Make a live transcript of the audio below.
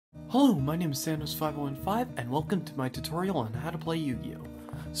Hello, my name is Santos515 and welcome to my tutorial on how to play Yu-Gi-Oh!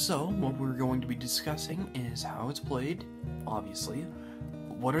 So, what we're going to be discussing is how it's played, obviously,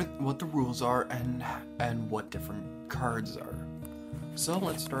 what the rules are, and what different cards are. So,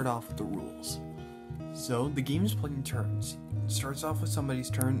 let's start off with the rules. So, the game is played in turns. It starts off with somebody's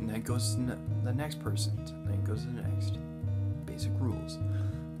turn, and then it goes to the next person's, and then it goes to the next. Basic rules.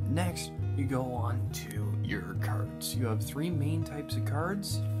 Next, you go on to your cards. You have three main types of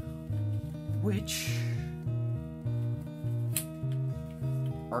cards, which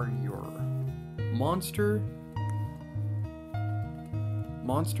are your monster,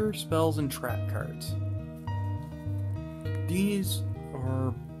 spells, and trap cards. These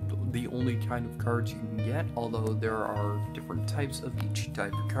are the only kind of cards you can get, although there are different types of each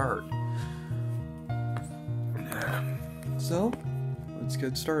type of card. So, let's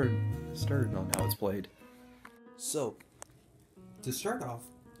get started on how it's played. So, to start off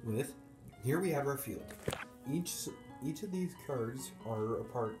with, here we have our field. Each of these cards are a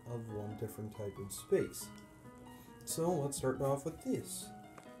part of one different type of space. So let's start off with this.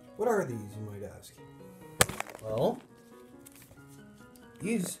 What are these, you might ask? Well,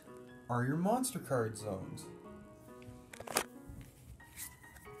 these are your monster card zones.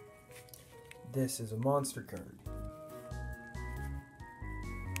 This is a monster card.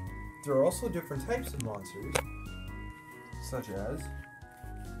 There are also different types of monsters, such as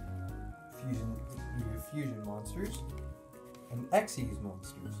fusion monsters and Xyz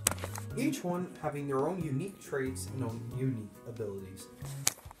monsters, each one having their own unique traits and own unique abilities.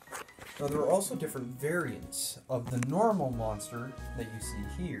 Now there are also different variants of the normal monster that you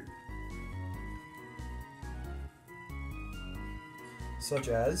see here, such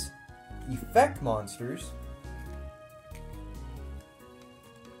as effect monsters,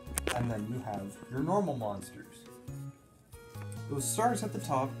 and then you have your normal monsters. Those stars at the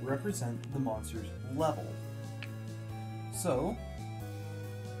top represent the monster's level. So,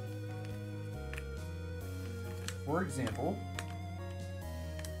 for example,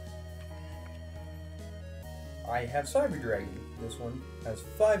 I have Cyber Dragon. This one has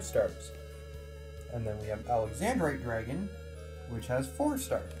 5 stars. And then we have Alexandrite Dragon, which has 4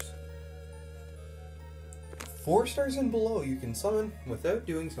 stars. 4 stars and below you can summon without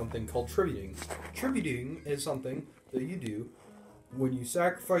doing something called tributing. Tributing is something that you do when you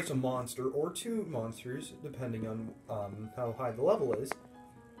sacrifice a monster or 2 monsters, depending on how high the level is,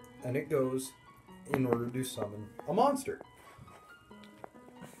 and it goes in order to summon a monster.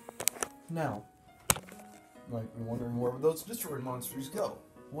 Now, you might be wondering where would those destroyed monsters go?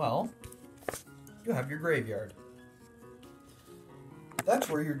 Well, you have your graveyard. That's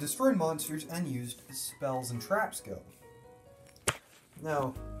where your destroyed monsters and used spells and traps go.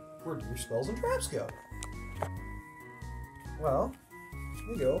 Now, where do your spells and traps go? Well,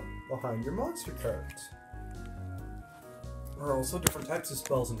 they go behind your monster cards. There are also different types of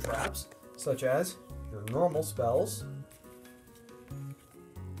spells and traps, such as your normal spells,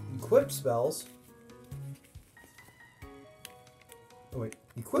 equipped spells,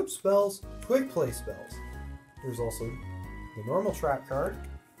 quick play spells. There's also the normal trap card,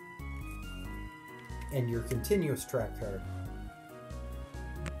 and your continuous trap card.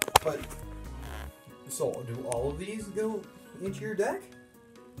 But, so do all of these go into your deck?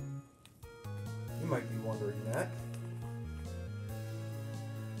 You might be wondering that.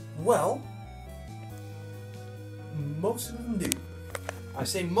 Well, most of them do. I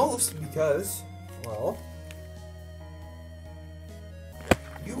say most because, well,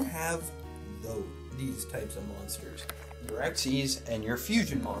 you have these types of monsters. Your Xyz and your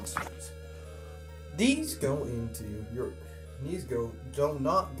fusion monsters. These go into your these do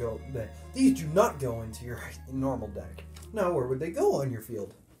not go into your normal deck. Now where would they go on your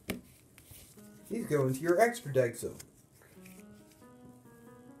field? These go into your extra deck zone.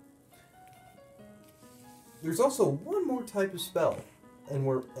 There's also one more type of spell,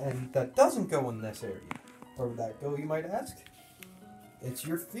 and that doesn't go in this area. Where would that go, you might ask? It's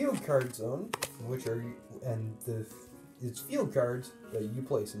your field card zone, it's field cards that you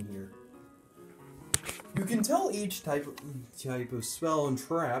place in here. You can tell each type of spell and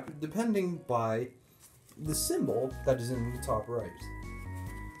trap depending by the symbol that is in the top right.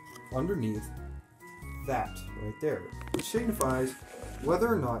 Underneath that right there, which signifies whether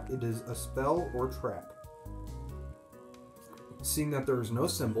or not it is a spell or trap. Seeing that there is no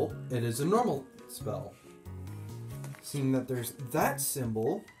symbol, it is a normal spell. Seeing that there's that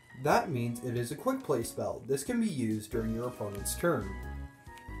symbol, that means it is a quick play spell. This can be used during your opponent's turn.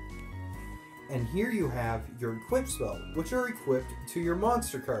 And here you have your equip spell, which are equipped to your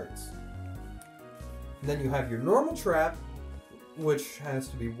monster cards. Then you have your normal trap, which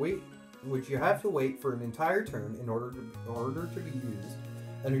you have to wait for an entire turn in order to be used,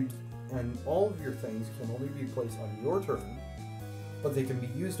 and all of your things can only be placed on your turn, but they can be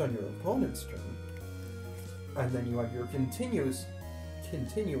used on your opponent's turn. And then you have your continuous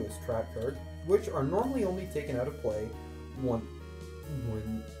trap cards, which are normally only taken out of play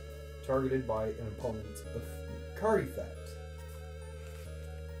when targeted by an opponent's card effect.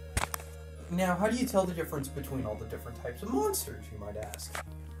 Now, how do you tell the difference between all the different types of monsters, you might ask?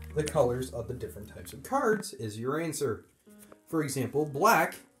 The colors of the different types of cards is your answer. For example,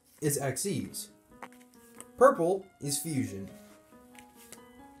 black is Xyz. Purple is Fusion.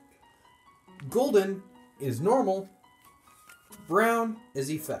 Golden is normal. Brown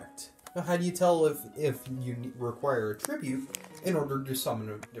is effect. Now, how do you tell if you require a tribute in order to summon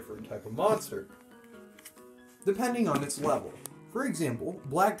a different type of monster? Depending on its level. For example,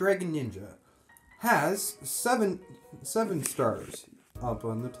 Black Dragon Ninja has seven stars up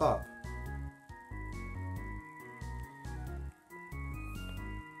on the top.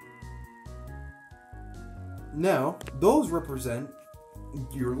 Now, those represent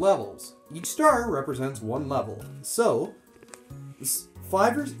your levels. Each star represents one level. So,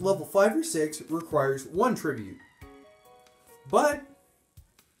 level 5 or 6 requires one tribute. But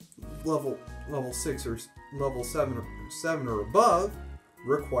level 6 or level 7 or above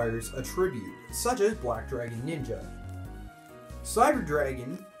requires a tribute, such as Black Dragon Ninja. Cyber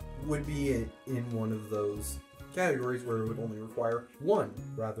Dragon would be in one of those categories where it would only require one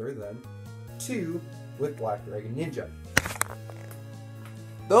rather than two with Black Dragon Ninja.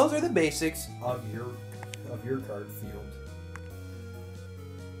 Those are the basics of your card field.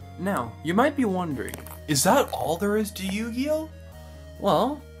 Now, you might be wondering, is that all there is to Yu-Gi-Oh?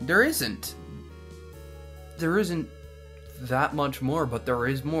 Well, there isn't. There isn't that much more, but there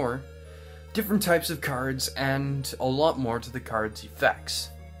is more. Different types of cards, and a lot more to the card's effects.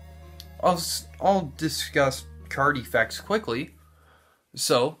 I'll discuss card effects quickly.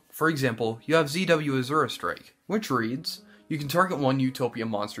 So, for example, you have ZW Azura Strike, which reads, you can target one Utopia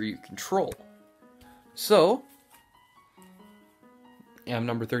monster you control. So, I have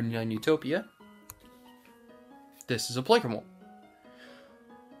number 39 Utopia. This is applicable.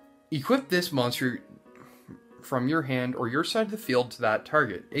 Equip this monster from your hand or your side of the field to that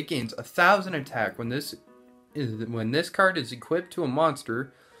target. It gains 1,000 attack when this card is equipped to a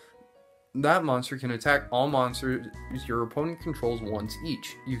monster. That monster can attack all monsters your opponent controls once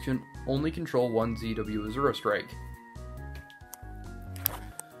each. You can only control one ZW Azura Strike.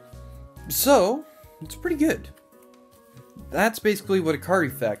 So, it's pretty good. That's basically what a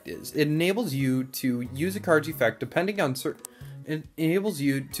card effect is. It enables you to use a card's effect depending on it enables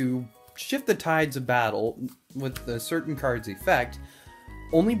you to shift the tides of battle with a certain card's effect,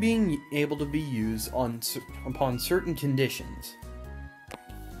 only being able to be used upon certain conditions.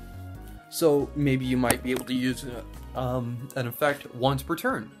 So maybe you might be able to use an effect once per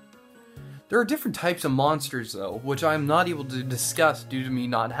turn. There are different types of monsters though, which I'm not able to discuss due to me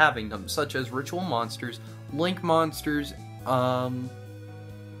not having them, such as ritual monsters, link monsters, and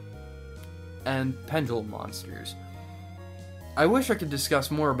pendulum monsters. I wish I could discuss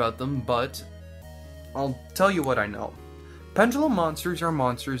more about them, but I'll tell you what I know. Pendulum monsters are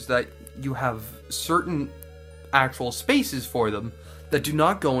monsters that you have certain actual spaces for them that do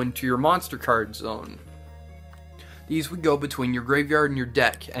not go into your monster card zone. These would go between your graveyard and your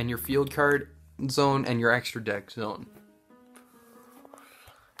deck, and your field card zone and your extra deck zone.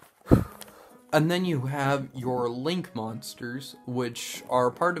 And then you have your link monsters, which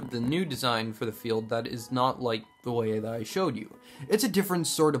are part of the new design for the field that is not like the way that I showed you. It's a different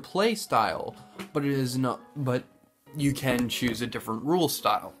sort of play style, but it is not. But you can choose a different rule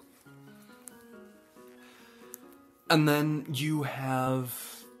style. And then you have.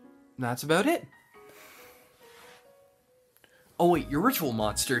 That's about it. Oh wait, your ritual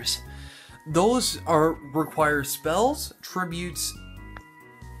monsters. Those require spells, tributes,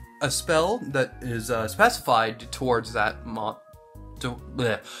 a spell that is specified towards that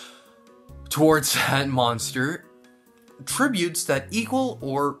towards that monster, tributes that equal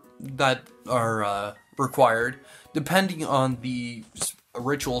or that are required depending on the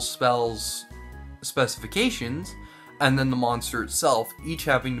ritual spell's specifications, and then the monster itself, each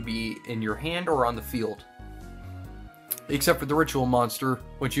having to be in your hand or on the field. Except for the ritual monster,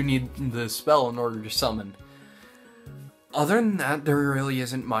 which you need the spell in order to summon. Other than that, there really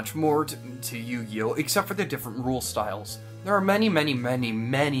isn't much more to Yu-Gi-Oh! Except for the different rule styles. There are many, many, many,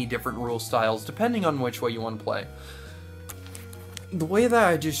 many different rule styles, depending on which way you want to play. The way that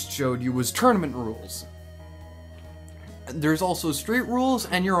I just showed you was tournament rules. There's also street rules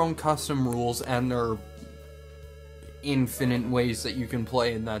and your own custom rules, and they're infinite ways that you can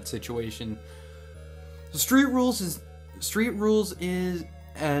play in that situation. Street rules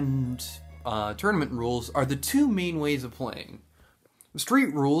and tournament rules are the two main ways of playing.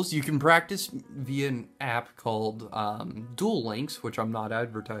 Street rules you can practice via an app called Duel Links, which I'm not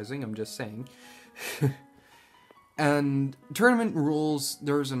advertising, I'm just saying. And tournament rules,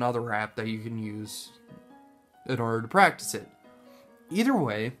 there's another app that you can use in order to practice it. Either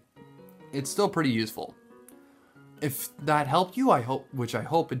way, it's still pretty useful. If that helped you, which I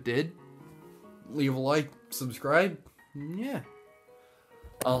hope it did, leave a like, subscribe, yeah.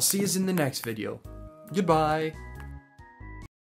 I'll see you in the next video. Goodbye.